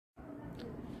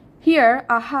Here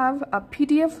I have a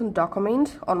PDF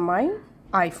document on my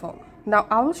iPhone. Now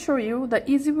I will show you the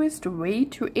easiest way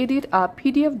to edit a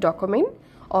PDF document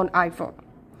on iPhone.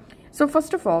 So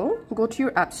first of all, go to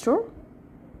your App Store.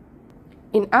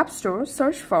 In App Store,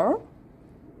 search for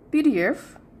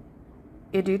PDF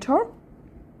Editor,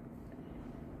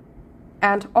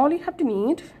 and all you have to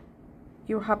need,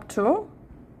 you have to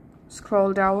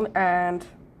scroll down and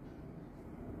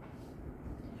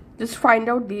just find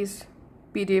out this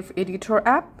PDF Editor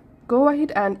app. Go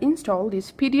ahead and install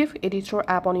this PDF Editor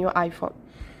app on your iPhone.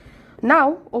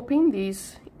 Now open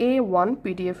this A1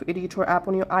 PDF Editor app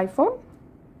on your iPhone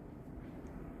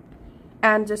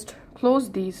and just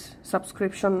close this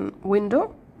subscription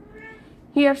window.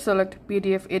 Here select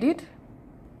PDF Edit,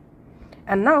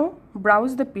 and now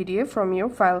browse the PDF from your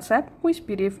Files app, which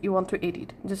PDF you want to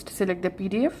edit. Just select the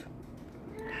PDF,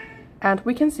 and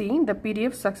we can see the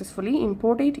PDF successfully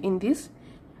imported in this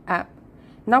app.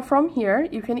 Now from here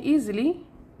you can easily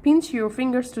pinch your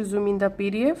fingers to zoom in the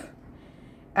PDF,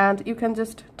 and you can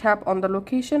just tap on the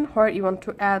location where you want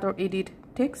to add or edit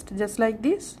text. Just like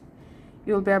this,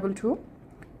 you'll be able to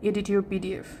edit your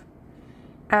PDF.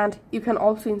 And you can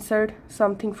also insert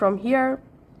something from here.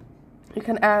 You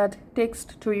can add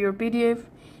text to your PDF,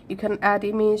 you can add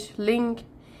image, link,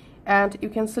 and you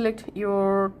can select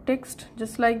your text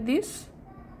just like this,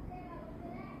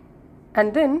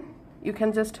 and then you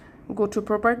can just go to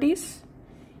properties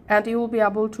and you will be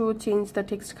able to change the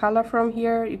text color from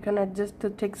here. You can adjust the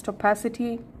text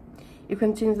opacity, you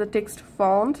can change the text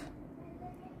font,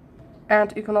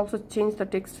 and you can also change the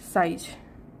text size,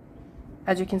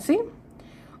 as you can see.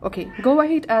 Okay, go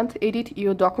ahead and edit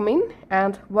your document,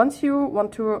 and once you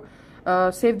want to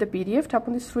save the PDF, tap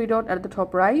on this three dot at the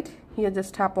top right. Here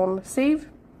just tap on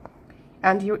save,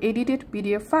 and your edited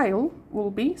PDF file will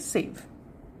be saved.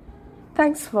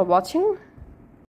 Thanks for watching.